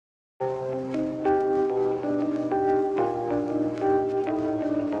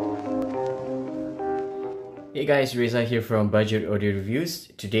Hey guys, Reza here from Budget Audio Reviews.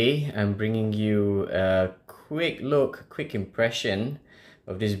 Today I'm bringing you a quick impression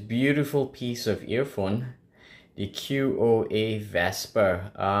of this beautiful piece of earphone, the QOA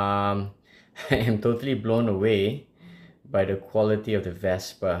Vesper. I am totally blown away by the quality of the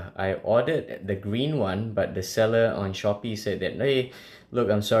Vesper. I ordered the green one, but the seller on Shopee said that, hey,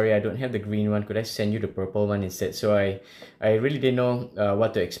 look, I'm sorry, I don't have the green one. Could I send you the purple one instead? So I really didn't know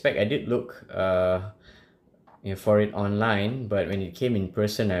what to expect. I did look for it online, but when it came in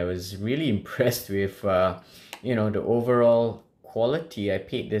person, I was really impressed with the overall quality. I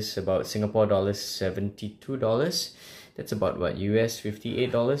paid this about Singapore dollars $72. That's about what, US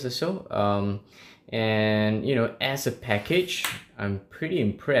 $58 or so. And as a package, I'm pretty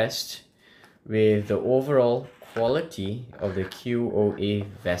impressed with the overall quality of the QOA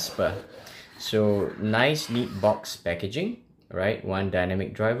Vesper. So nice neat box packaging, right? One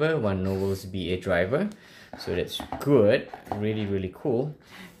dynamic driver, one Novels BA driver, so that's good. Really cool.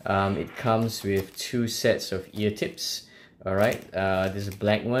 It comes with two sets of ear tips. All right, these are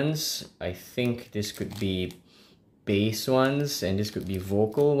black ones. I think this could be bass ones and this could be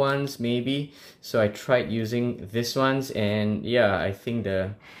vocal ones maybe. So I tried using this ones, and yeah, I think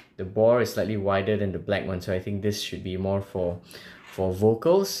the bore is slightly wider than the black one, so I think this should be more for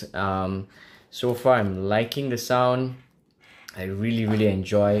vocals. So far I'm liking the sound. I really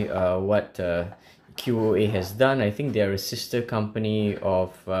enjoy what QOA has done. I think they're a sister company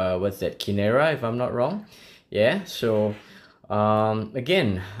of what's that, Kinera, if I'm not wrong. Yeah, so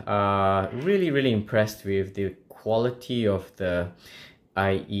again, really impressed with the quality of the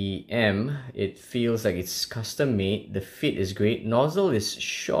IEM. It feels like it's custom made. The fit is great. Nozzle is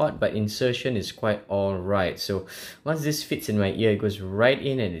short, but insertion is quite alright. So once this fits in my ear, it goes right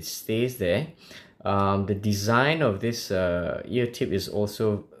in and it stays there. The design of this ear tip is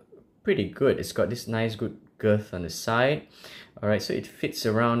also pretty good. It's got this nice good girth on the side. Alright, so it fits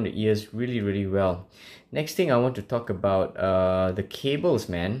around the ears really well. Next thing I want to talk about the cables,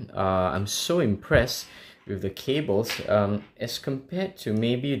 man. I'm so impressed with the cables. As compared to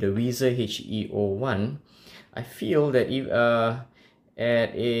maybe the Weezer HE01, I feel that if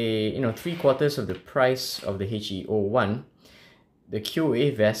at a 3/4 of the price of the HE01, the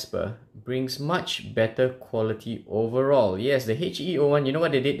QOA Vesper brings much better quality overall. Yes, the HE01, you know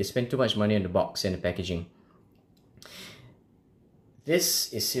what they did? They spent too much money on the box and the packaging.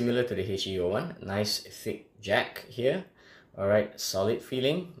 This is similar to the HE01. Nice thick jack here. Alright, solid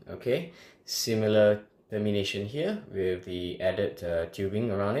feeling. Okay, similar termination here with the added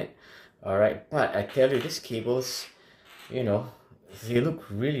tubing around it. Alright, but I tell you, these cables, they look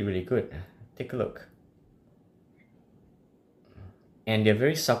really good. Take a look. And they're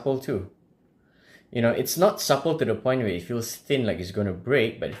very supple too. It's not supple to the point where it feels thin like it's going to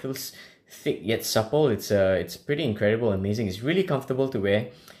break, but it feels thick yet supple. It's pretty incredible, amazing. It's really comfortable to wear.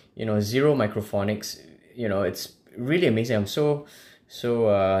 Zero microphonics. It's really amazing. I'm so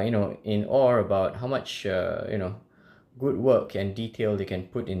in awe about how much good work and detail they can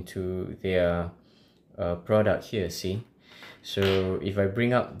put into their product here. See, so if I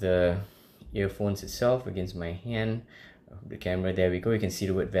bring up the earphones itself against my hand, the camera, there we go, you can see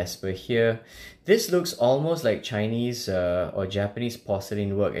the word Vesper here. This looks almost like Chinese or Japanese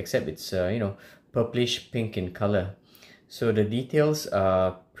porcelain work, except it's purplish pink in color. So the details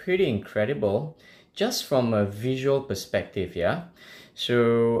are pretty incredible just from a visual perspective. Yeah,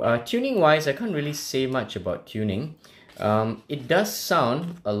 so tuning wise, I can't really say much about tuning. It does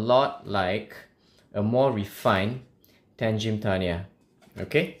sound a lot like a more refined Tangim Tanya.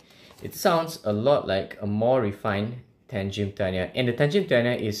 Okay, it sounds a lot like a more refined Tangim Tanya, and the Tangim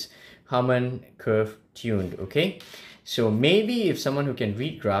Tanya is Harman curve tuned. Okay, so maybe if someone who can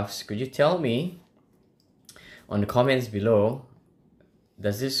read graphs, could you tell me on the comments below,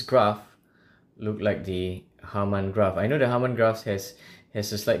 does this graph look like the Harman graph? I know the Harman graph has a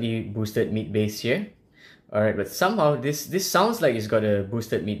slightly boosted mid bass here. Alright, but somehow this sounds like it's got a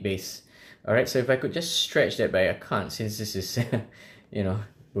boosted mid bass. Alright, so if I could just stretch that, but I can't since this is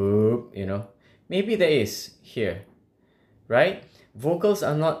boop, maybe there is here. Right? Vocals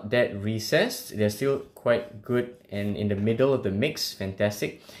are not that recessed. They're still quite good and in the middle of the mix.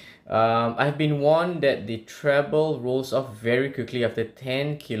 Fantastic. I've been warned that the treble rolls off very quickly after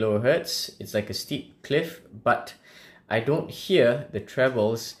 10 kilohertz. It's like a steep cliff, but I don't hear the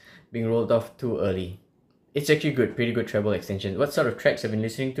trebles being rolled off too early. It's actually good, pretty good treble extension. What sort of tracks I've been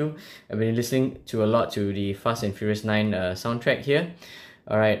listening to? I've been listening to a lot to the Fast and Furious 9 soundtrack here.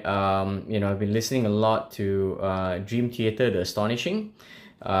 Alright, I've been listening a lot to Dream Theater, The Astonishing,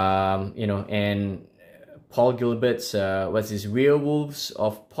 and Paul Gilbert's, Werewolves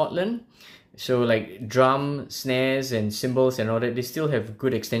of Portland. So like drum, snares and cymbals and all that, they still have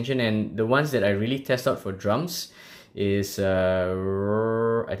good extension. And the ones that I really test out for drums is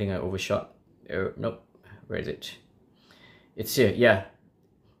I think I overshot. Nope, where is it? It's here, yeah.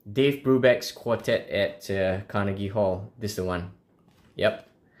 Dave Brubeck's Quartet at Carnegie Hall. This is the one. Yep.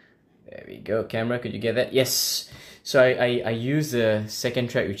 There we go. Camera, could you get that? Yes. So I use the second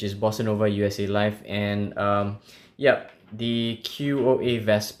track, which is Bossa Nova USA Live, and yeah, the QOA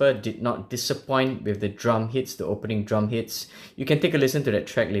Vesper did not disappoint with the drum hits, the opening drum hits. You can take a listen to that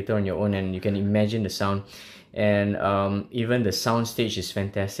track later on your own, and you can imagine the sound. And even the sound stage is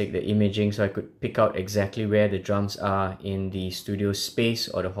fantastic, the imaging, so I could pick out exactly where the drums are in the studio space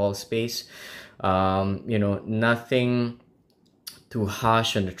or the hall space. You know, nothing too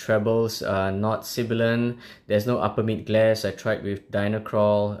harsh on the trebles, not sibilant. There's no upper mid glares. I tried with Dinah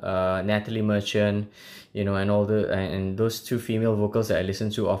Krall, Natalie Merchant, you know, and all the and those two female vocals that I listen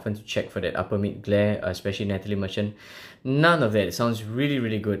to often to check for that upper mid glare, especially Natalie Merchant. None of that. It sounds really,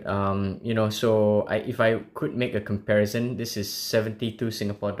 really good. You know, so if I could make a comparison, this is 72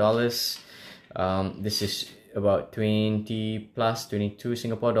 Singapore dollars. This is about 22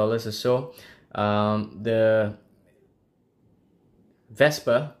 Singapore dollars or so. The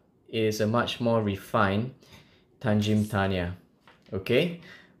Vesper is a much more refined Tanjim Tanya. Okay,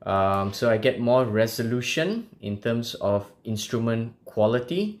 so I get more resolution in terms of instrument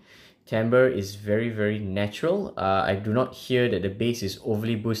quality. Timbre is very, very natural. I do not hear that the bass is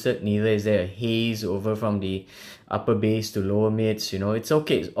overly boosted, neither is there a haze over from the upper bass to lower mids. You know, it's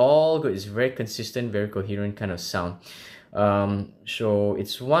okay, it's all good. It's very consistent, very coherent kind of sound. So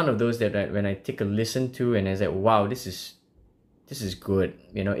it's one of those that when I take a listen to and I say, wow, this is good.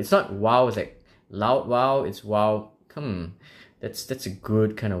 You know, it's not wow, it's like loud wow, it's wow. That's a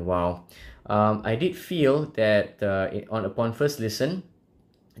good kind of wow. I did feel that upon first listen,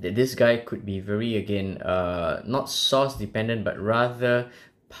 that this guy could be very, again, not source dependent, but rather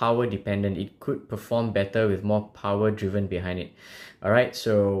power dependent. It could perform better with more power driven behind it. Alright,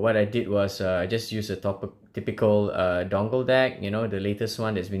 so what I did was I just used a typical dongle DAC, you know, the latest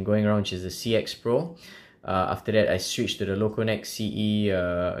one that's been going around, which is the CX Pro. After that, I switched to the Loconex CE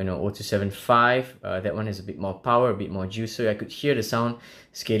 0275. That one has a bit more power, a bit more juice, so I could hear the sound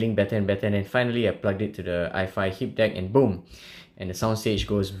scaling better and better. And then finally, I plugged it to the i5 hip DAC, and boom, and the sound stage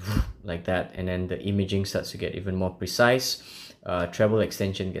goes like that. And then the imaging starts to get even more precise. Treble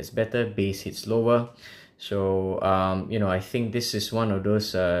extension gets better, bass hits lower. So you know, I think this is one of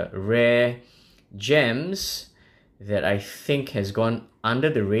those rare gems that I think has gone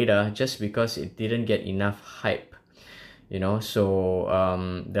under the radar just because it didn't get enough hype, you know. So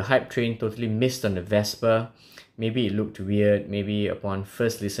the hype train totally missed on the Vesper. Maybe it looked weird, maybe upon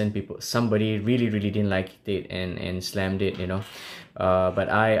first listen somebody really didn't like it and slammed it, you know. But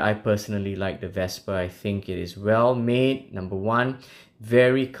I personally like the Vesper. I think it is well made. Number one,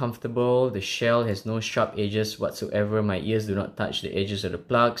 very comfortable. The shell has no sharp edges whatsoever. My ears do not touch the edges of the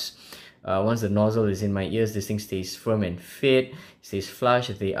plugs. Once the nozzle is in my ears, this thing stays firm and fit, stays flush.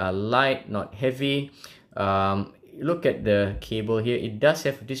 They are light, not heavy. Look at the cable here. It does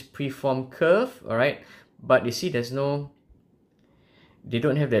have this preformed curve, alright, but you see they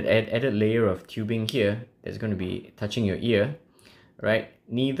don't have that added layer of tubing here that's going to be touching your ear, right?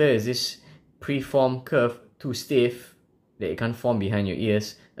 Neither is this preformed curve too stiff that it can't form behind your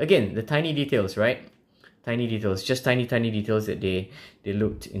ears. Again, the tiny details, right? Tiny details, just tiny details that they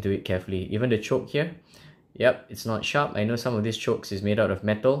looked into it carefully. Even the choke here, yep, it's not sharp. I know some of these chokes is made out of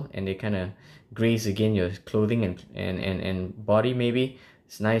metal and they kind of graze again your clothing and body maybe.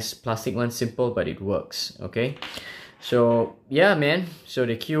 It's nice plastic one, simple, but it works, okay? So yeah, man, so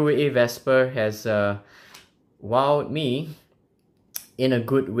the QOA Vesper has wowed me in a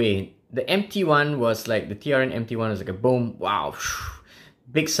good way. The empty one was like, the TRN empty one was like a boom, wow,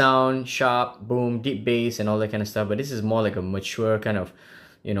 big sound, sharp, boom, deep bass and all that kind of stuff. But this is more like a mature kind of,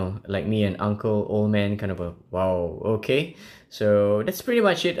 you know, like me and uncle, old man kind of a wow, okay? So that's pretty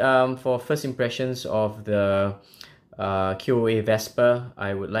much it for first impressions of the QOA Vesper.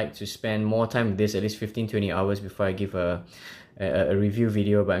 I would like to spend more time with this, at least 15-20 hours before I give a review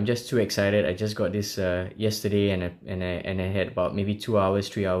video, but I'm just too excited. I just got this yesterday and I had about maybe 2 hours,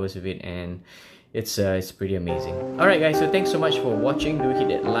 3 hours of it, and it's pretty amazing. Alright guys, so thanks so much for watching. Do hit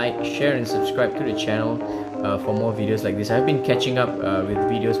that like, share and subscribe to the channel for more videos like this. I've been catching up with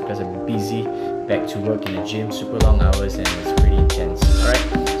videos because I'm busy, back to work in the gym, super long hours, and it's pretty intense.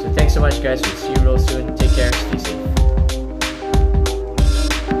 Alright, so thanks so much guys. We'll see you real soon. Take care, stay safe.